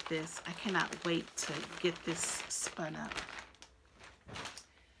day with this. I cannot wait to get this spun up.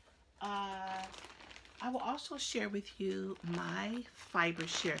 I will also share with you my fiber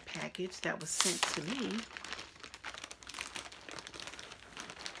share package that was sent to me.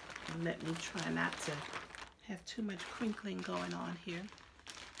 Let me try not to have too much crinkling going on here.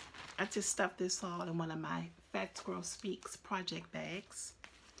 I just stuffed this all in one of my Fat Squirrel Speaks project bags.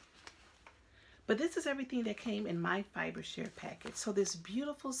 But this is everything that came in my fiber share package. So this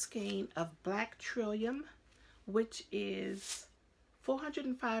beautiful skein of black trillium, which is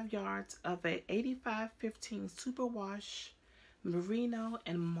 405 yards of a 85-15 superwash merino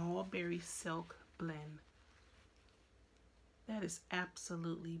and mulberry silk blend. That is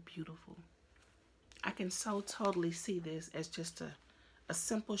absolutely beautiful. I can so totally see this as just a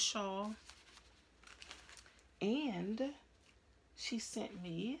simple shawl. And she sent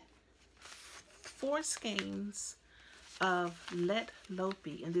me 4 skeins of Let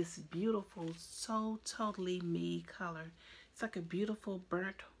Lopi in this beautiful, so totally me color. It's like a beautiful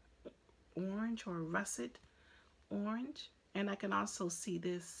burnt orange or russet orange. And I can also see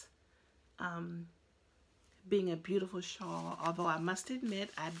this being a beautiful shawl, although I must admit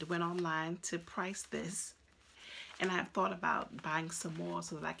I went online to price this, and I've thought about buying some more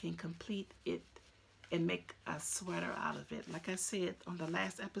so that I can complete it and make a sweater out of it. Like I said on the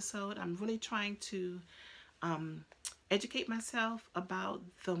last episode, I'm really trying to educate myself about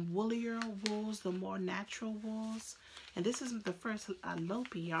the woolier wools, the more natural wools, and this is the first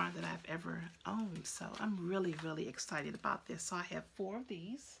Lopi yarn that I've ever owned, so I'm really, really excited about this. So I have 4 of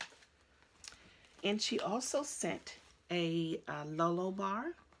these. And she also sent a Lolo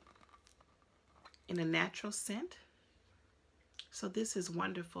bar, in a natural scent. So this is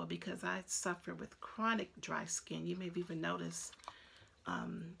wonderful because I suffer with chronic dry skin. You may have even noticed a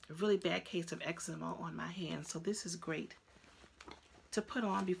really bad case of eczema on my hands. So this is great to put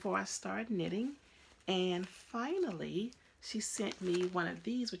on before I start knitting. And finally, she sent me one of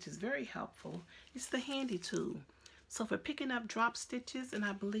these, which is very helpful. It's the handy tool. So for picking up drop stitches, and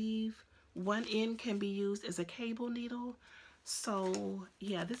I believe one end can be used as a cable needle. So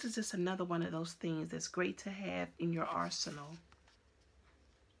yeah, this is just another one of those things that's great to have in your arsenal,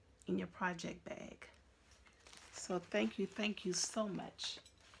 in your project bag. So thank you so much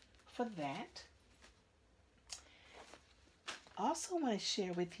for that. Also want to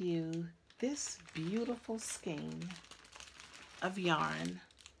share with you this beautiful skein of yarn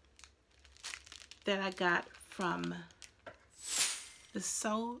that I got from the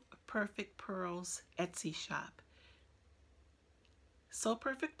So Perfect Pearls Etsy shop. So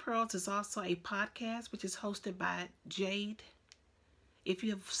Perfect Pearls is also a podcast which is hosted by Jade. If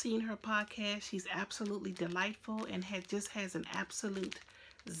you have seen her podcast, she's absolutely delightful and just has an absolute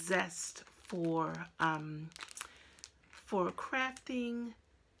zest for crafting.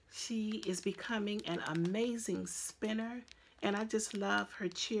 She is becoming an amazing spinner, and I just love her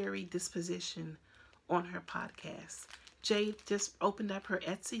cheery disposition on her podcast. Jade just opened up her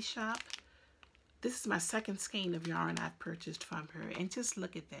Etsy shop. This is my second skein of yarn I've purchased from her, and just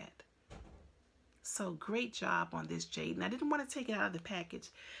look at that. So great job on this, Jade. And I didn't want to take it out of the package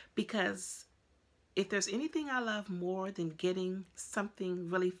because if there's anything I love more than getting something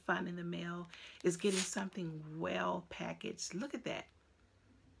really fun in the mail, is getting something well packaged. Look at that.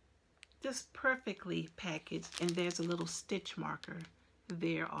 Just perfectly packaged, and there's a little stitch marker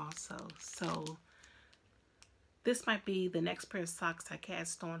there also. So this might be the next pair of socks I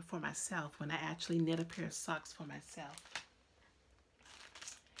cast on for myself when I actually knit a pair of socks for myself.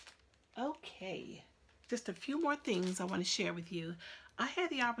 Okay, just a few more things I want to share with you. I had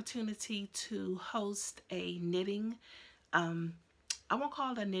the opportunity to host a knitting, I won't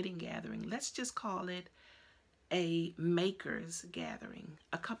call it a knitting gathering. Let's just call it a makers gathering.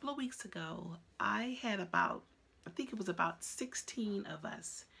 A couple of weeks ago, I had I think it was about 16 of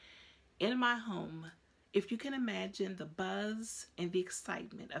us in my home. If you can imagine the buzz and the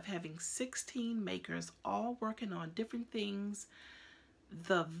excitement of having 16 makers all working on different things,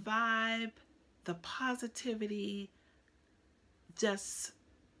 the vibe, the positivity,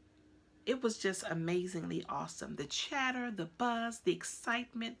 it was just amazingly awesome. The chatter, the buzz, the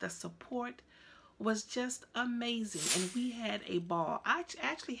excitement, the support was just amazing, and we had a ball. I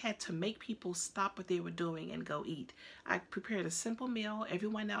actually had to make people stop what they were doing and go eat. I prepared a simple meal.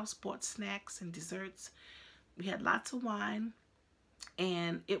 Everyone else bought snacks and desserts. We had lots of wine,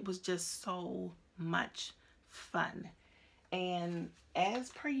 and it was just so much fun. And as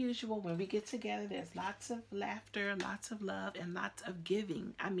per usual, when we get together, there's lots of laughter, lots of love, and lots of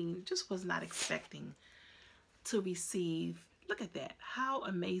giving. I mean, just was not expecting to receive. Look at that. How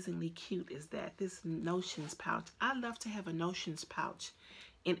amazingly cute is that? This notions pouch. I love to have a notions pouch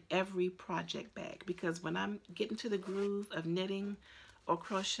in every project bag, because when I'm getting to the groove of knitting or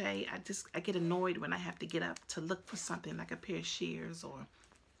crochet, I get annoyed when I have to get up to look for something like a pair of shears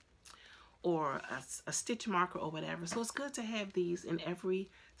or a stitch marker or whatever. So it's good to have these in every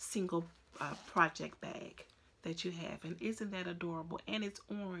single project bag that you have. And isn't that adorable? And it's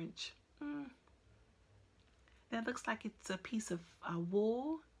orange. That looks like it's a piece of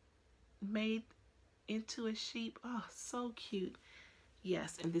wool made into a sheep. Oh, so cute.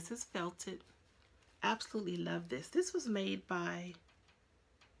 Yes, and this is felted. Absolutely love this. This was made by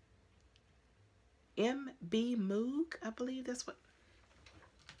M.B. Moog, I believe that's what.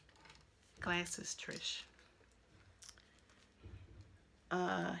 Glasses, Trish.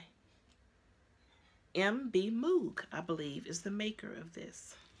 M.B. Moog, I believe, is the maker of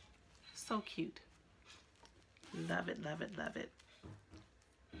this. So cute. Love it, love it, love it.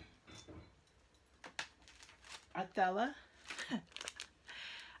 Arthella,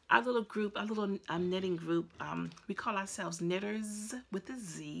 our little group, our little knitting group, we call ourselves Knitters with a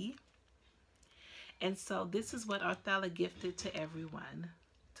Z. And so this is what Arthella gifted to everyone.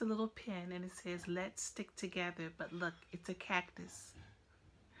 It's a little pin, and it says, "Let's stick together." But look, it's a cactus.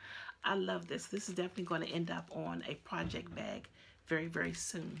 I love this. This is definitely going to end up on a project bag very, very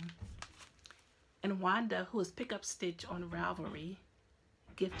soon. And Wanda, who is Pick Up Stitch on Ravelry,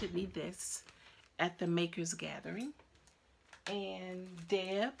 gifted me this at the Makers Gathering. And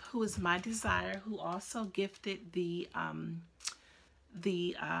Deb, who is My Desire, who also gifted the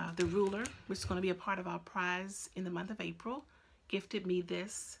ruler, which is going to be a part of our prize in the month of April, gifted me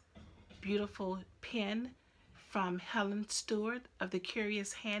this beautiful pen from Helen Stewart of the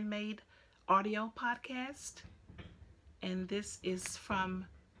Curious Handmade audio podcast, and this is from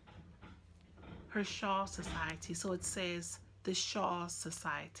her Shawl Society. So it says the Shawl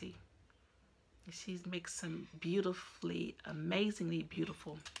Society. She makes some beautifully, amazingly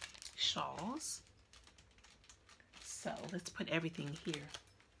beautiful shawls. So let's put everything here.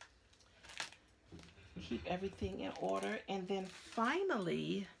 Keep everything in order. And then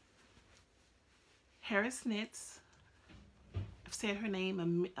finally, Harris Knits, I've said her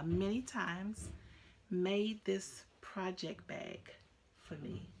name many times, made this project bag for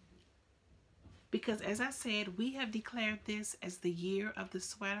me. Because as I said, we have declared this as the year of the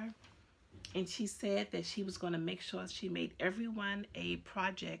sweater. And she said that she was going to make sure she made everyone a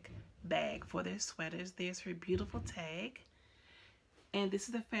project bag for their sweaters. There's her beautiful tag. And this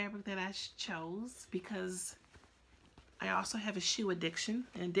is the fabric that I chose because I also have a shoe addiction.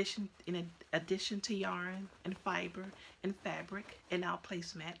 In addition to yarn and fiber and fabric and now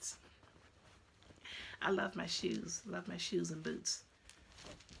placemats. I love my shoes. Love my shoes and boots.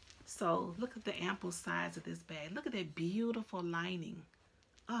 So look at the ample size of this bag. Look at that beautiful lining.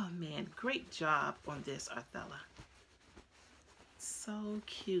 Oh man, great job on this, Arthella. So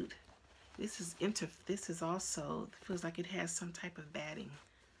cute. This is also, feels like it has some type of batting.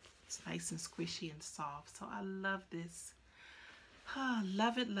 It's nice and squishy and soft. So I love this. Oh,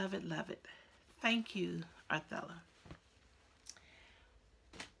 love it, love it, love it. Thank you, Arthella.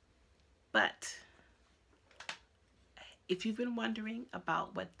 But if you've been wondering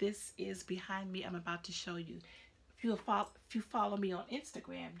about what this is behind me, I'm about to show you. If you follow me on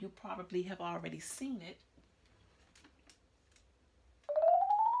Instagram, you probably have already seen it.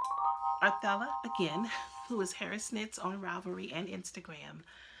 Arthella, again, who is Harris Knits on Ravelry and Instagram,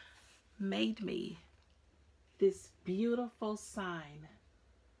 made me this beautiful sign.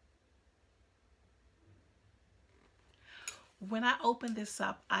 When I opened this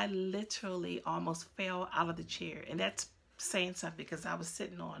up, I literally almost fell out of the chair. And that's saying something because I was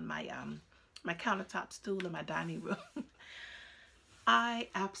sitting on my my countertop stool in my dining room. I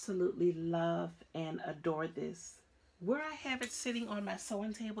absolutely love and adore this. Where I have it sitting on my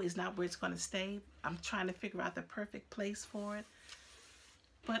sewing table is not where it's going to stay. I'm trying to figure out the perfect place for it.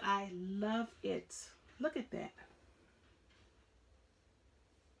 But I love it. Look at that.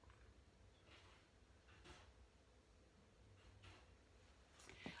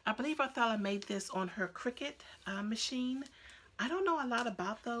 I believe Arthella made this on her Cricut machine. I don't know a lot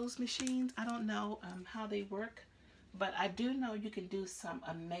about those machines. I don't know how they work. But I do know you can do some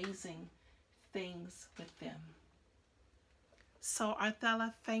amazing things with them. So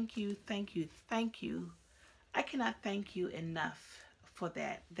Arthella, thank you, thank you, thank you. I cannot thank you enough for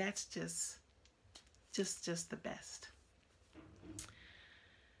that. That's just the best.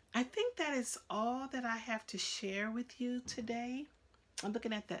 I think that is all that I have to share with you today. I'm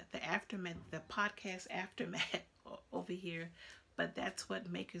looking at the aftermath, the podcast aftermath over here, but that's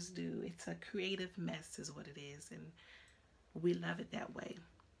what makers do. It's a creative mess is what it is, and we love it that way.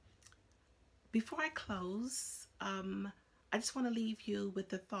 Before I close, I just want to leave you with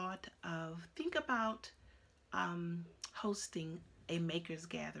the thought of think about hosting a maker's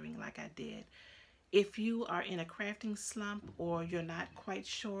gathering like I did. If you are in a crafting slump or you're not quite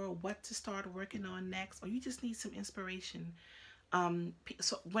sure what to start working on next, or you just need some inspiration,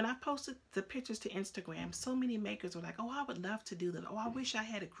 so when I posted the pictures to Instagram, so many makers were like, oh, I would love to do that. Oh, I wish I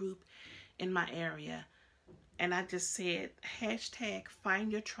had a group in my area. And I just said, hashtag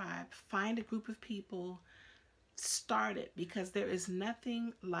find your tribe, find a group of people, start it, because there is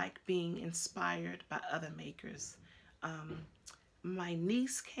nothing like being inspired by other makers. My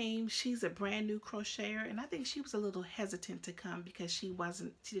niece came, she's a brand new crocheter, and I think she was a little hesitant to come because she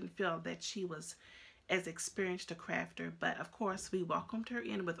didn't feel that she was as experienced a crafter, but of course we welcomed her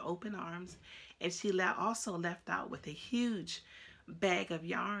in with open arms, and she also left out with a huge bag of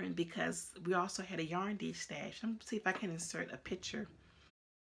yarn because we also had a yarn stash. I'm gonna see if I can insert a picture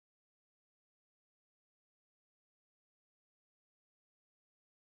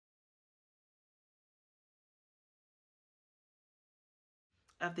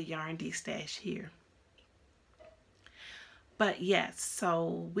of the yarn stash here. But yes,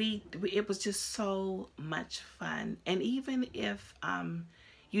 so it was just so much fun. And even if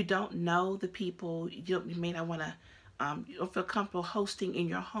you don't know the people, you may not want to, you don't feel comfortable hosting in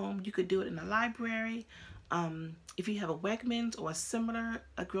your home, you could do it in a library. If you have a Wegmans or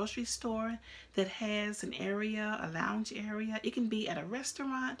a grocery store that has an area, a lounge area, it can be at a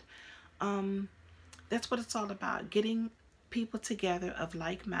restaurant. That's what it's all about, getting people together of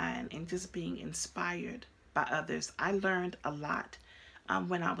like mind and just being inspired by others. I learned a lot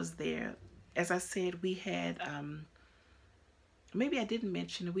when I was there. As I said, we had maybe I didn't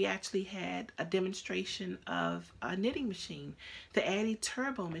mention, we actually had a demonstration of a knitting machine, the Addy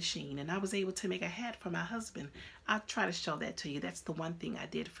Turbo machine, and I was able to make a hat for my husband. I'll try to show that to you. That's the one thing I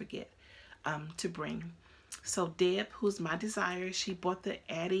did forget to bring. So Deb, who's my desire, she bought the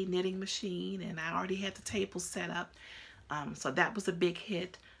Addy knitting machine, and I already had the table set up. So that was a big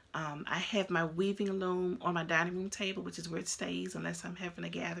hit. I have my weaving loom on my dining room table, which is where it stays unless I'm having a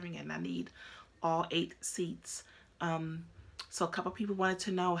gathering and I need all 8 seats. So a couple people wanted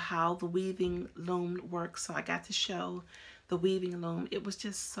to know how the weaving loom works, so I got to show the weaving loom. It was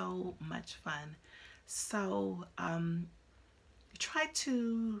just so much fun. So try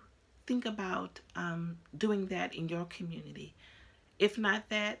to think about doing that in your community. If not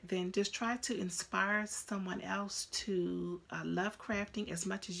that, then just try to inspire someone else to love crafting as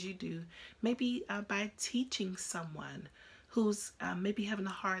much as you do. Maybe by teaching someone who's maybe having a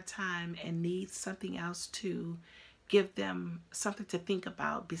hard time and needs something else to give them something to think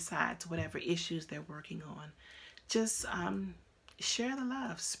about besides whatever issues they're working on. Just share the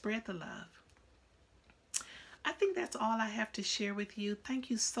love, spread the love. I think that's all I have to share with you.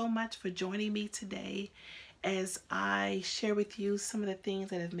 Thank you so much for joining me today as I share with you some of the things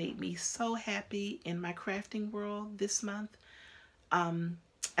that have made me so happy in my crafting world this month.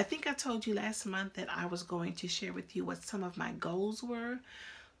 I think I told you last month that I was going to share with you what some of my goals were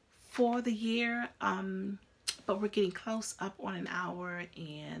for the year, but we're getting close up on an hour,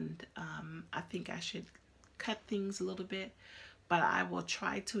 and I think I should cut things a little bit, but I will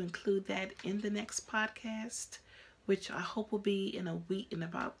try to include that in the next podcast, which I hope will be in a week, in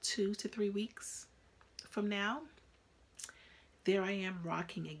about 2 to 3 weeks from now. There I am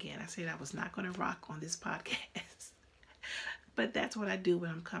rocking again. I said I was not going to rock on this podcast, but that's what I do when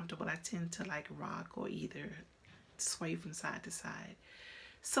I'm comfortable. I tend to like rock or either sway from side to side.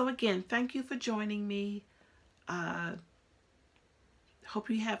 So again, thank you for joining me. Hope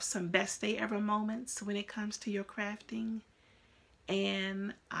you have some best day ever moments when it comes to your crafting,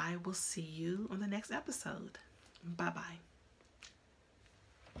 and I will see you on the next episode. Bye-bye.